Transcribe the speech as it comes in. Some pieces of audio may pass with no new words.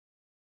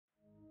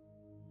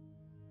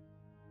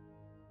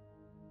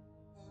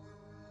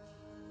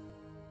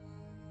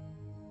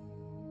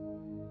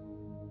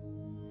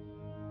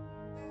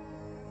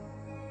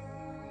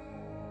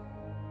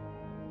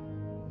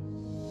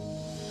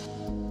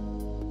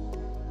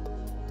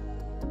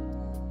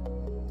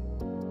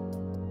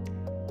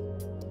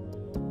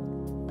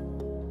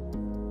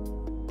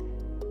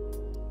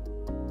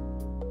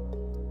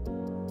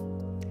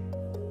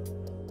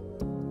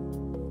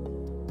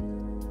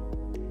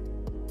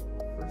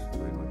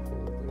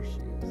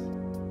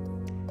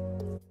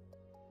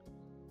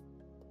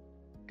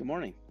Good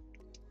morning.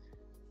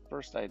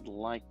 First, I'd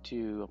like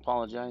to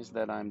apologize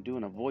that I'm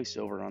doing a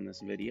voiceover on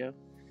this video.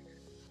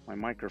 My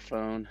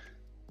microphone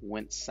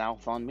went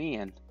south on me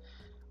and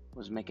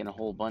was making a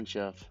whole bunch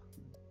of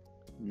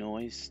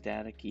noise,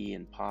 staticky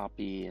and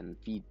poppy and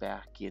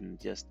feedback, and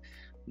just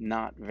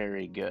not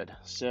very good.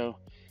 So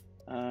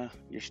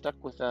you're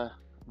stuck with a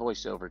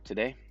voiceover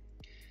today.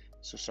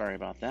 So sorry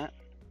about that.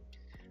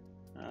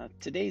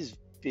 Today's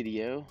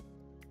video,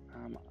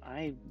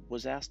 I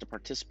was asked to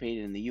participate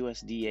in the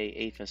Usda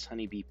Aphis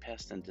honeybee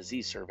pest and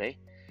disease survey,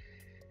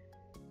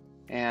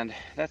 and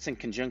that's in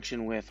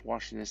conjunction with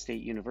Washington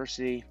State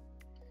University,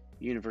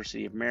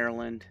 University of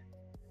Maryland,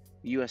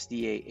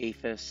 USDA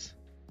Aphis,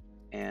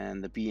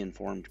 and the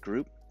Deformed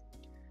group.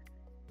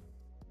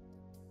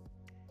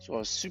 So I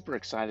was super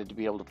excited to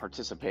be able to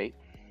participate.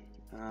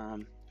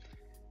 The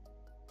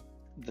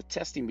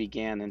testing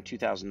began in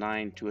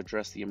 2009 to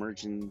address the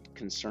emerging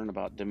concern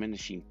about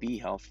diminishing bee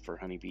health for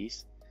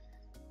honeybees.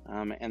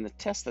 And the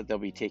tests that they'll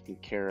be taking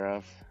care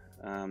of,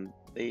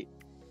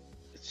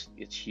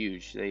 it's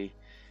huge. They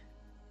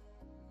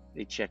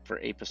check for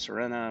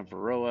Cerana,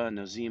 Varroa,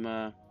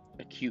 Nosema,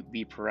 acute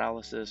bee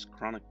paralysis,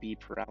 chronic bee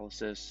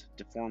paralysis,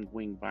 deformed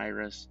wing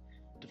virus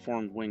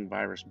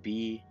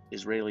B,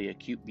 Israeli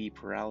acute bee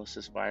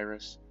paralysis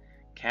virus,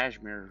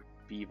 Kashmir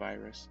bee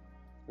virus,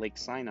 Lake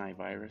Sinai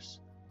virus,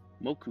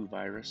 Moku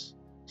virus,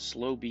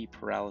 slow bee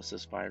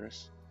paralysis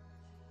virus,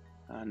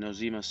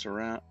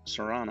 Nosema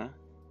Ceranae.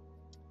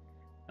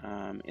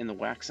 In the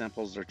wax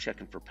samples, they're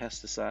checking for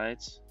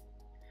pesticides.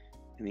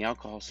 In the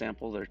alcohol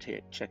sample, they're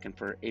checking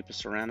for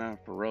Cerana,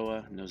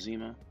 Varroa,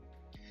 Nosema.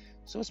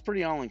 So it's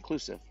pretty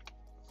all-inclusive.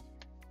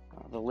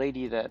 The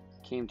lady that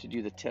came to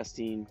do the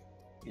testing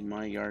in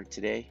my yard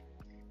today,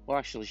 well,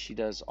 actually, she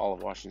does all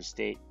of Washington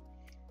State,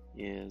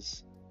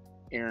 is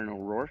Erin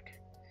O'Rourke,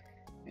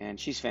 and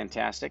she's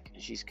fantastic.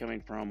 She's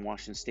coming from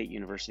Washington State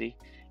University,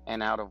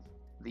 and out of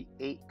the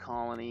 8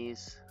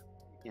 colonies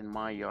in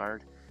my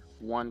yard,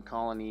 1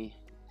 colony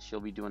she'll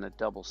be doing a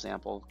double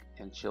sample,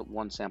 and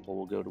one sample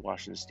will go to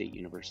Washington State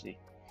University.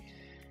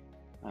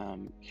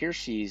 Here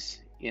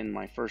she's in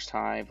my first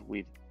hive.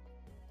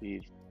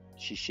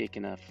 She's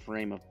shaking a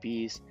frame of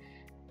bees,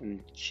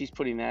 and she's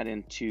putting that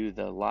into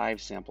the live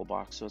sample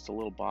box. So it's a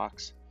little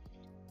box,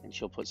 and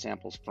she'll put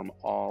samples from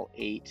all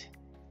 8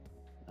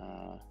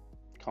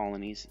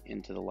 colonies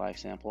into the live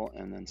sample,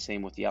 and then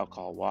same with the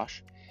alcohol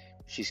wash.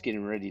 She's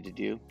getting ready to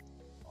do.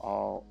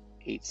 All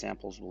 8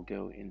 samples will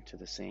go into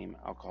the same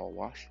alcohol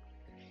wash.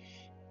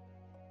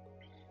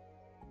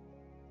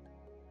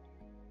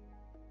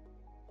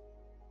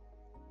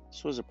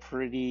 This was a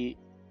pretty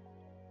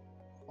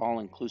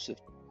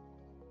all-inclusive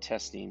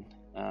testing.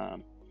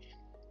 How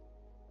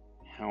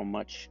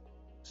much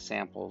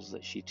samples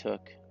that she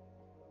took,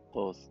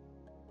 both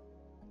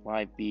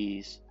live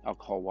bees,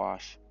 alcohol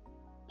wash,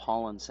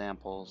 pollen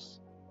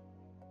samples,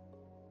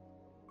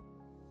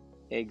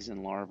 eggs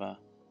and larvae.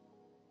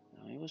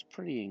 It was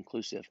pretty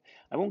inclusive.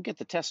 I won't get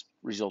the test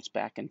results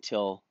back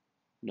until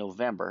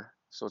November,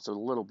 so it's a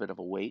little bit of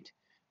a wait.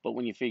 But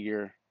when you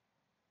figure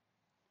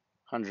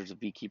hundreds of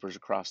beekeepers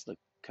across the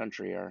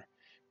country are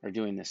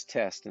doing this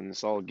test, and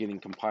it's all getting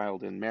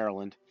compiled in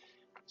Maryland,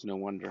 it's no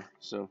wonder.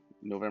 So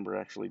November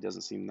actually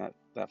doesn't seem that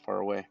far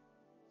away.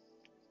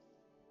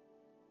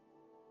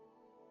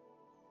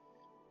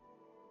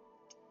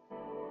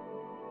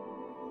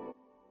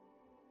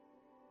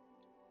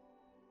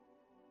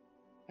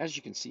 As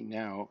you can see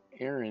now,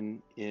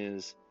 Erin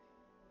is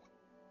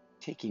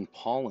taking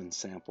pollen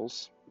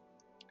samples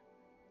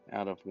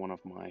out of one of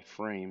my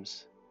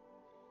frames.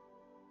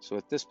 So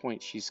at this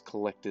point, she's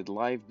collected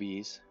live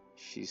bees,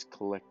 she's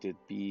collected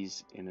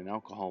bees in an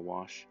alcohol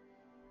wash,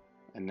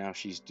 and now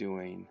she's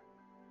doing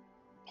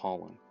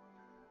pollen.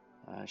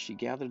 She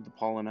gathered the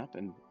pollen up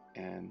and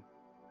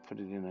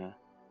put it in a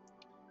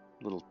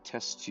little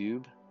test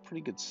tube, pretty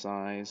good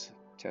size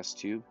test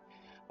tube.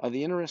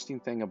 The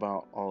interesting thing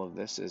about all of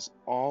this is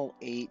all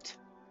 8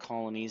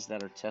 colonies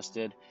that are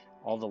tested,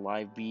 all the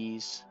live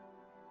bees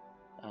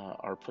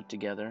are put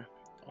together,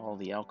 all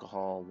the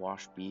alcohol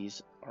wash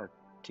bees are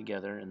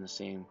together in the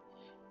same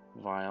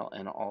vial,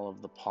 and all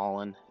of the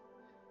pollen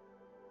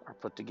are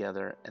put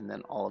together, and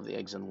then all of the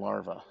eggs and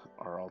larvae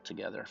are all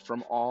together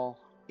from all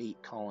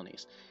 8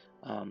 colonies.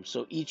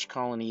 So each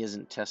colony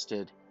isn't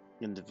tested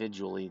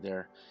individually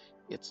there.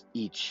 It's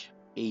each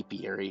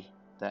apiary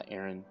that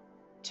Erin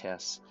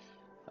tests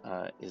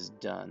is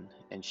done,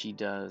 and she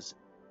does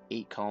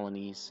 8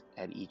 colonies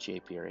at each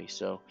apiary.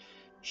 So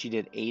she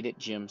did 8 at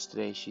Jim's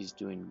today, she's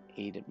doing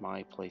 8 at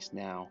my place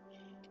now,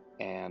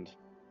 and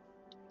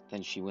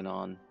then she went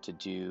on to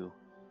do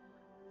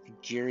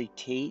Jerry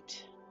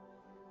Tate's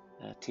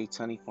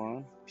Honey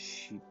Farm.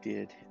 She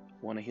did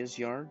one of his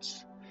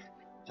yards,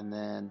 and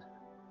then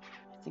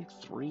I think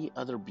 3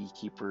 other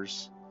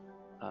beekeepers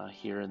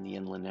here in the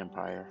Inland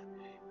Empire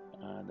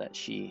that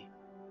she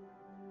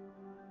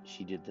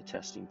did the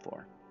testing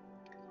for.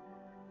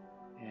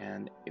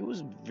 And it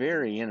was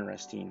very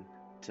interesting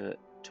to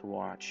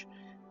watch.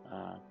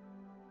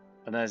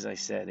 But as I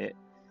said,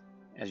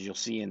 as you'll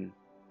see in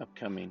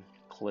upcoming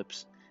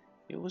clips,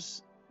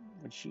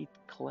 when she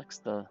collects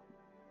the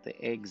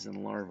eggs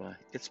and larvae,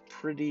 it's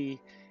pretty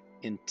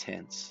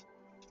intense.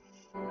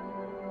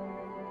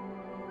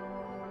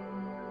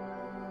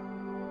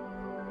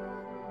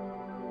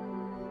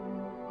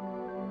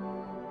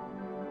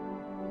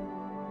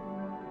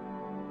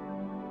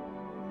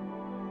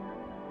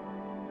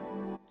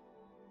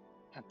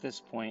 At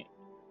this point,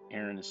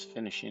 Erin is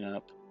finishing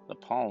up the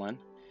pollen,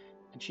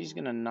 and she's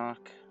going to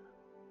knock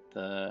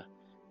the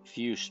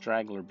few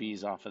straggler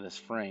bees off of this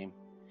frame,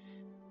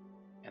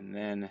 and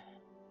then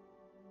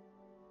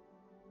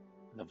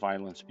the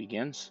violence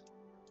begins.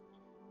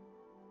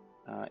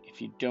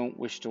 If you don't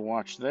wish to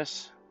watch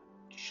this,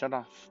 shut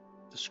off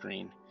the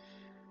screen.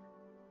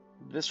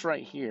 This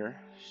right here,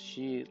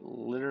 she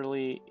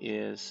literally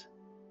is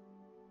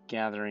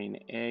gathering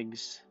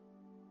eggs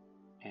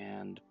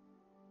and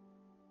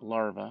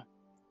larvae,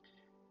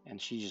 and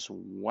she just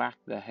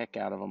whacked the heck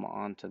out of them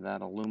onto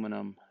that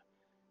aluminum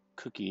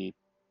cookie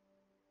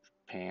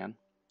pan,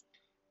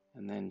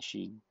 and then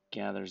she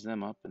gathers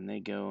them up and they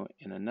go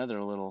in another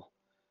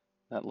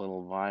that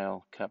little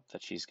vial cup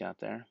that she's got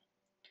there.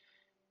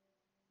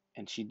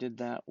 And she did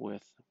that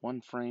with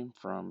one frame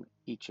from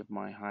each of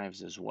my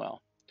hives as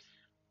well.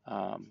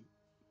 I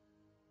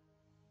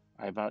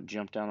about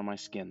jumped out of my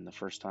skin the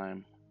first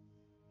time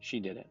she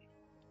did it,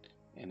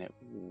 and it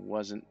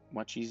wasn't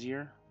much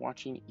easier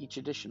watching each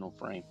additional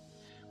frame,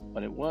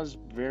 but it was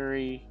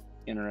very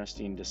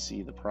interesting to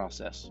see the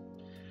process.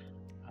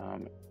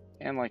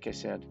 And like I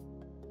said,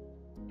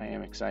 I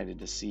am excited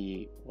to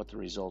see what the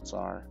results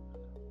are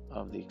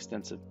of the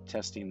extensive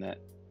testing that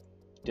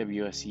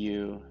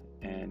WSU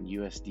and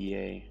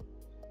USDA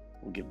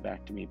will give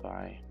back to me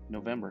by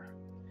November.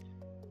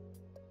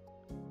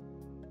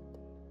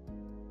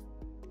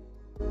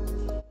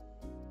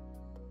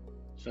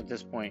 So at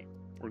this point,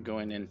 we're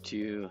going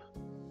into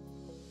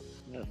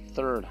the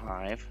third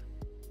hive,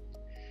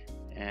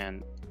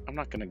 and I'm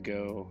not going to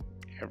go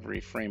every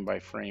frame by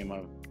frame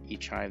of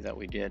each hive that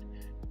we did.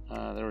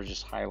 There were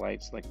just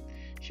highlights, like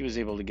she was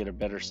able to get a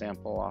better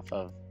sample off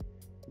of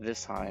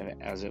this hive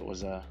as it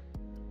was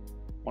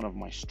one of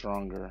my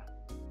stronger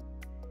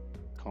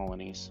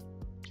colonies.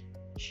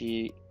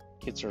 She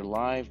gets her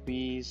live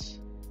bees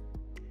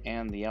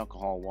and the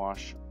alcohol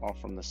wash all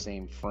from the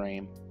same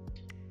frame.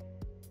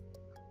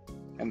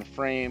 And the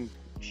frame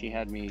she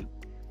had me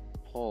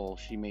pull,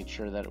 she made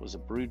sure that it was a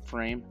brood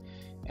frame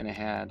and it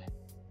had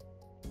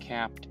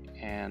capped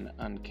and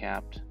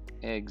uncapped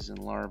eggs and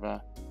larvae.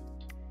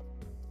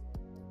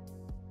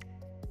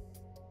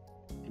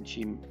 And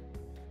she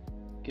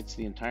gets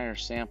the entire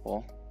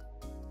sample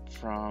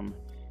from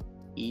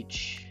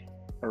each,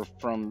 or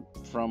from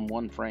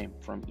one frame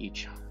from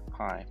each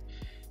hive.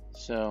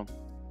 So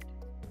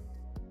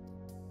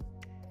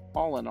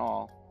all in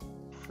all,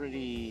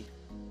 pretty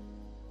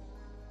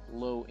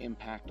low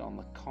impact on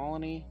the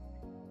colony,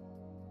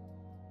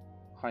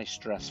 high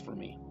stress for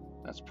me.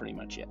 That's pretty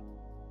much it.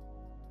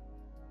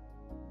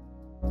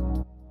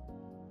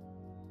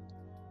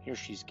 Here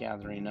she's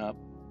gathering up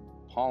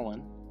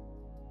pollen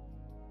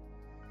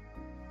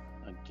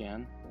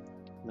again.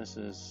 This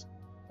is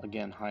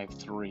again hive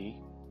 3,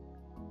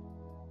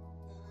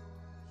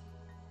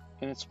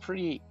 and it's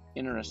pretty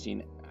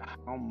interesting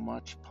how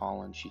much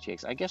pollen she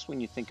takes. I guess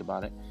when you think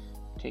about it,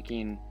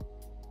 taking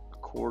a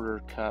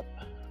 1/4 cup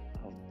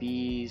of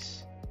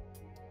bees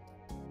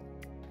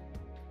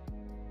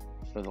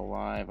for the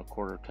live, a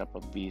 1/4 cup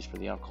of bees for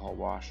the alcohol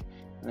wash,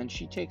 and then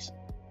she takes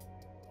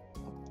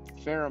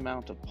a fair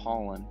amount of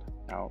pollen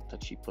out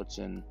that she puts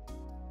in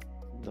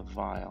the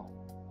vial.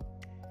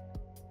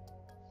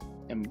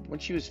 And when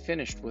she was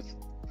finished with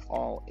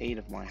all 8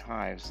 of my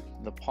hives,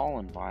 the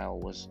pollen vial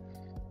was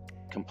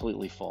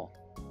completely full.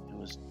 It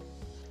was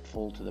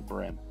full to the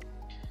brim.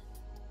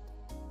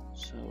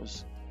 So it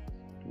was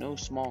no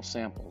small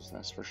samples,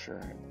 that's for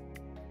sure.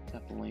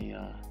 Definitely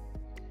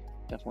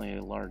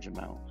a large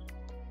amount.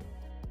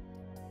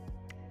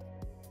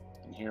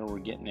 And here we're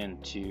getting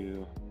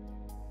into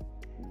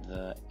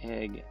the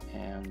egg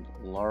and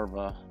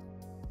larva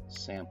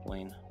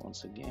sampling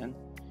once again.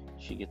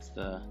 She gets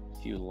the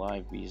few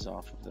live bees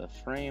off of the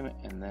frame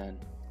and then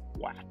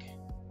whack.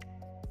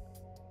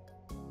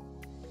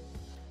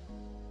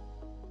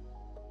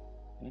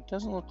 And it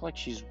doesn't look like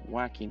she's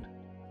whacking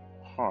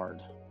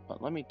hard,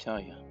 but let me tell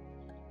you,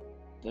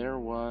 there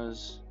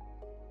was,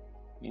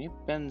 I mean,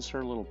 it bends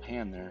her little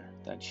pan there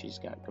that she's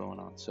got going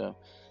on. So,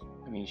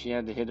 I mean, she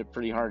had to hit it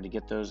pretty hard to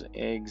get those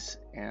eggs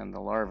and the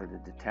larvae to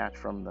detach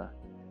from the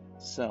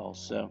cells.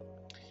 So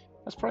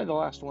that's probably the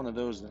last one of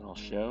those that I'll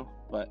show,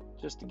 but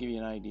just to give you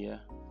an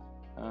idea,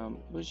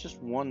 it was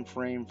just one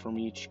frame from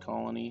each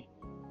colony,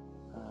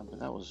 but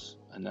that was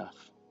enough.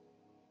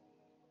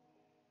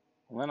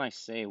 When I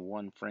say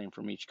one frame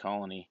from each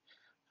colony,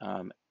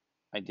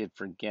 I did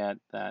forget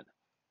that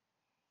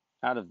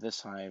out of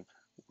this hive,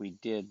 we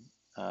did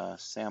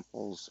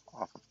samples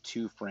off of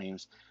 2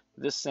 frames.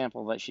 This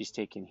sample that she's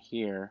taken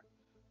here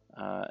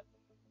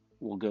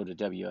will go to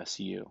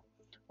WSU.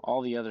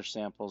 All the other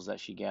samples that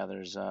she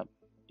gathers up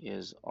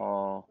is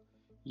all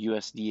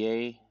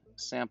USDA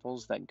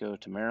samples that go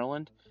to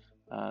Maryland.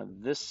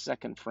 This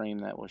second frame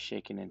that was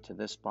shaken into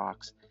this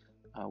box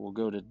will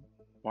go to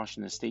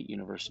Washington State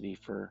University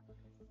for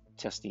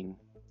testing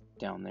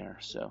down there.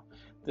 So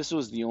this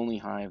was the only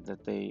hive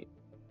that they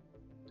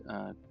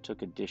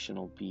took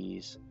additional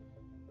bees,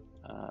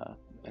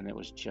 and it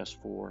was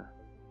just for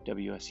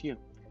WSU.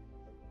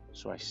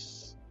 So I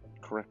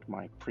correct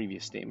my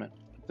previous statement.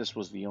 This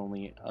was the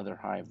only other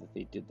hive that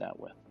they did that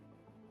with.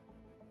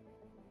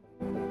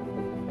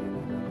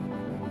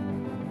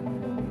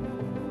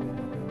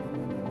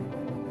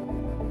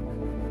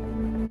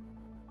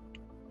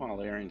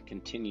 While Aaron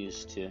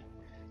continues to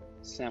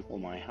sample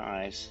my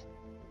hives,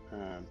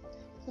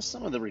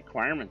 some of the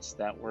requirements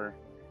that were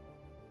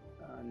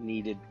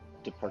needed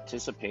to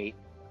participate.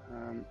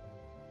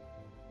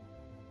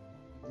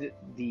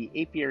 The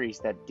apiaries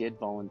that did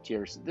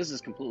volunteer, so this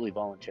is completely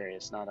voluntary.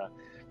 It's not a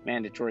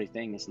mandatory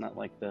thing. It's not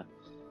like the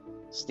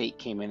state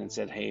came in and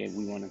said, hey,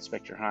 we want to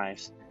inspect your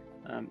hives.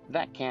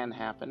 That can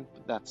happen,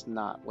 but that's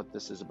not what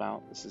this is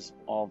about. This is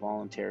all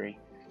voluntary.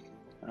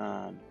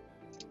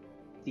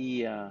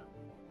 The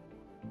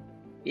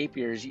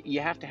apiaries, you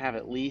have to have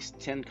at least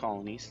 10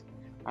 colonies.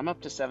 I'm up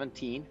to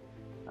 17,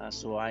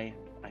 so I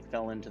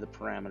fell into the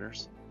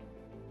parameters.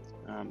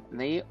 And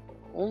they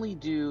only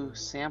do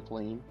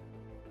sampling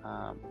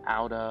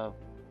out of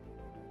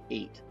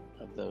 8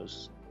 of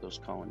those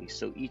colonies.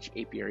 So each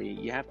apiary,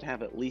 you have to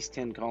have at least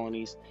 10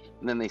 colonies,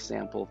 and then they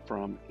sample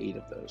from 8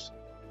 of those.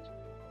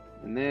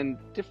 And then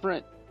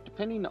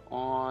depending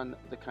on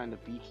the kind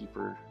of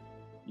beekeeper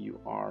you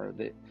are,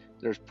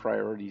 there's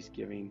priorities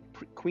giving.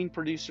 Queen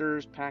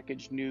producers,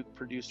 packaged nuke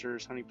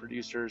producers, honey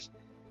producers,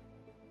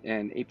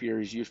 and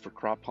apiaries used for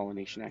crop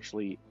pollination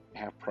actually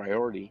have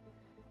priority.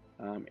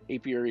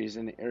 Apiaries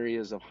in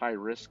areas of high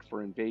risk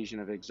for invasion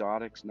of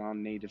exotics,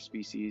 non-native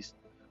species,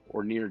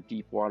 or near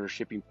deep water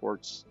shipping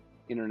ports,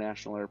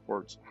 international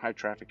airports, high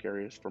traffic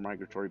areas for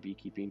migratory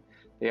beekeeping,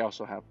 they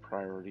also have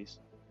priorities.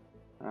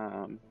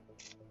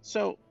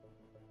 So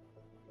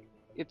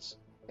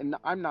and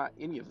I'm not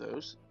any of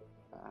those.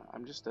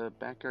 I'm just a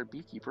backyard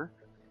beekeeper.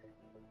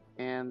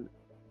 And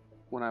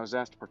when I was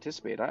asked to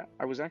participate,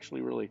 I was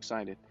actually really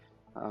excited,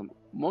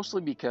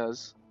 mostly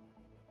because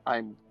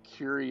I'm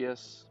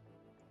curious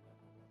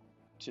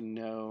to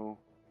know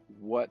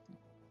what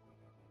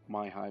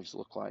my hives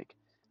look like.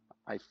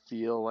 I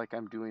feel like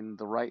I'm doing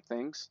the right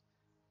things.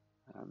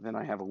 Then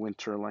I have a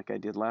winter like I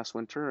did last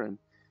winter, and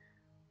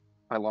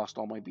I lost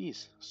all my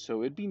bees.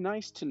 So it'd be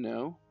nice to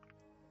know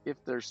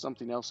if there's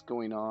something else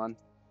going on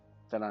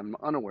that I'm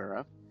unaware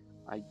of.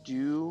 I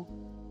do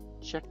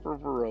check for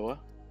Varroa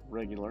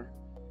regular.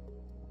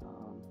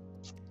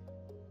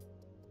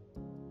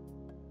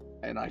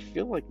 And I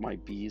feel like my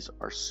bees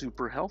are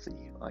super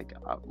healthy. Like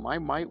my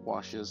mite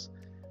washes,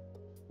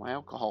 my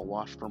alcohol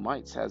wash for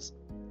mites has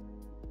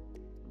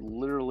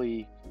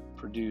literally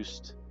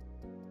produced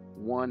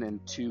 1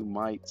 and 2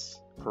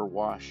 mites per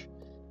wash.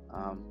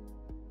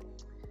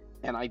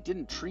 And I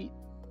didn't treat,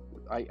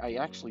 I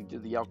actually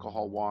did the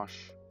alcohol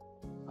wash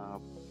 4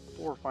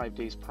 or 5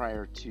 days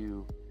prior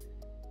to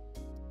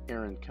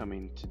Aaron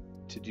coming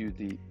to do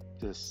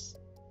this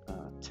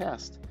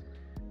test.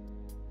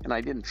 And I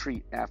didn't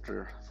treat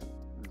after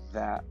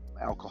that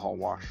alcohol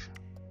wash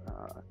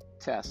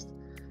test,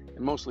 and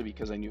mostly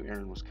because I knew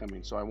Aaron was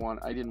coming. So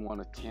I didn't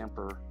want to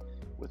tamper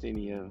with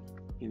any of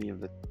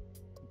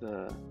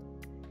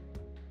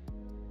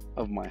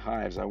my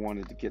hives. I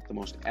wanted to get the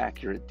most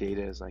accurate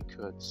data as I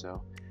could.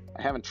 So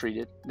I haven't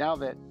treated. Now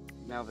that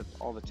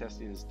all the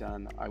testing is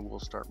done, I will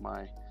start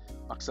my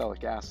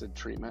oxalic acid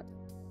treatment.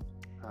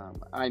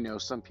 I know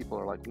some people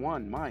are like,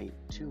 1 mite,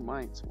 2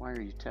 mites. Why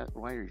are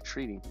you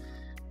treating?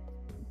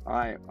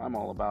 I'm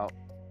all about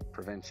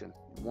prevention.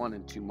 1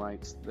 and 2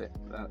 mites, that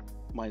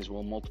might as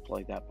well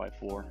multiply that by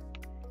 4.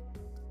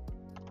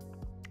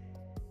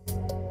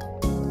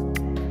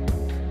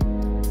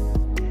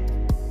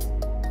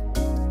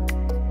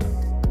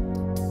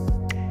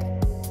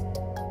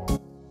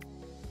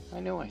 I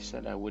know I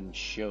said I wouldn't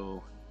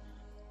show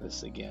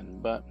this again,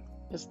 but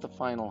it's the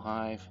final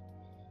hive,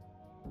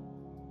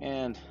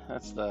 and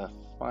that's the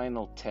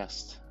final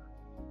test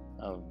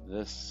of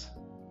this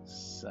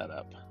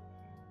setup.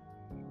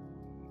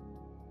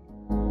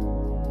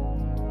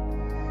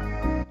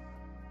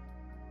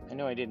 I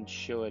know I didn't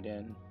show it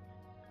in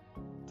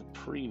the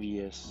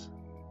previous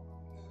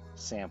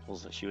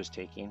samples that she was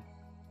taking,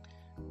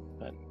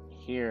 but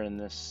here in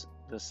this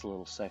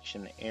little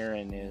section,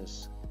 Aaron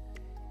is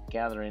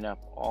gathering up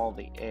all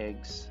the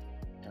eggs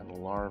and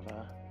larvae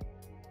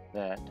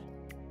that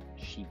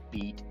she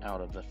beat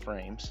out of the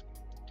frames.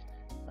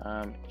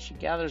 She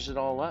gathers it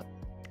all up.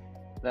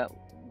 That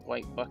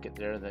white bucket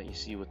there that you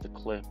see with the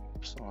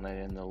clips on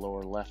it in the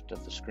lower left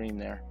of the screen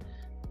there,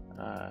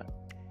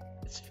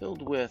 it's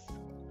filled with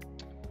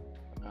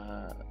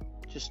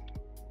just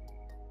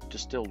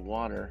distilled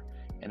water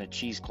and a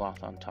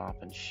cheesecloth on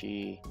top, and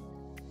she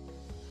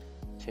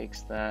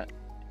takes that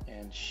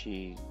and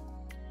she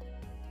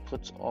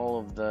puts all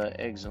of the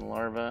eggs and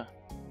larvae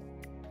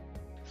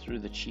through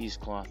the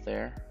cheesecloth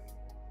there,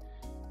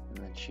 and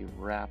then she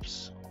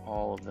wraps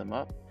all of them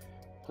up,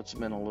 puts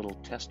them in a little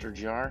tester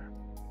jar,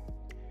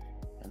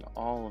 and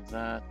all of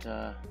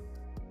that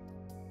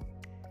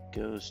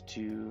goes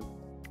to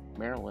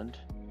Maryland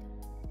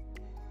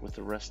with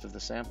the rest of the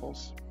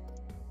samples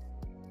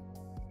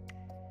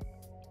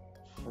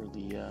for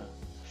the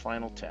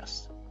final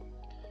test.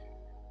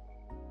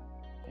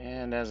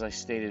 And as I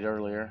stated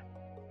earlier,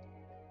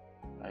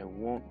 I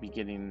won't be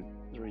getting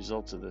the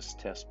results of this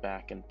test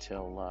back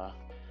until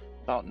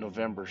about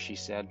November, she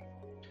said.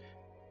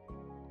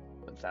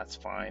 But that's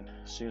fine.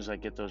 As soon as I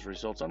get those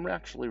results, I'm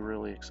actually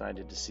really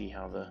excited to see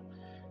how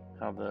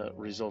the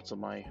results of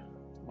my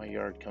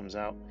yard comes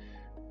out.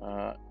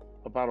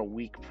 About a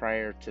week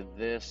prior to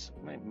this,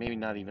 maybe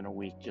not even a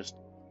week, just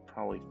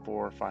probably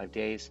 4 or 5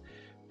 days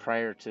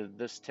prior to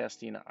this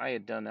testing, I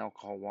had done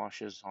alcohol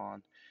washes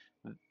on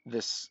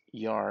this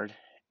yard,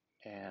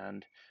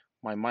 and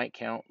my mite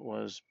count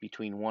was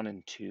between 1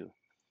 and 2.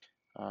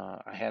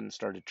 I hadn't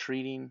started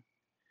treating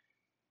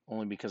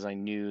only because I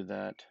knew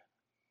that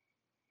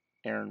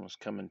Aaron was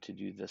coming to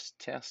do this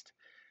test.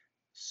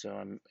 So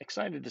I'm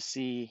excited to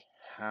see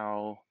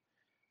how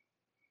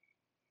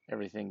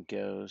everything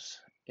goes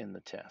in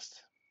the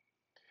test.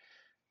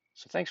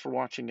 So thanks for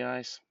watching,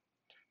 guys.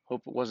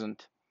 Hope it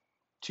wasn't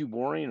too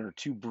boring or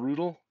too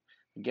brutal.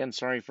 Again,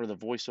 sorry for the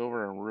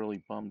voiceover. I'm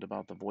really bummed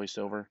about the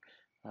voiceover,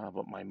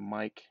 but my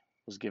mic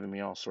was giving me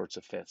all sorts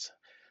of fits.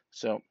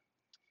 So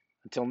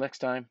until next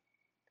time,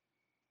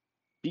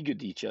 be good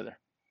to each other.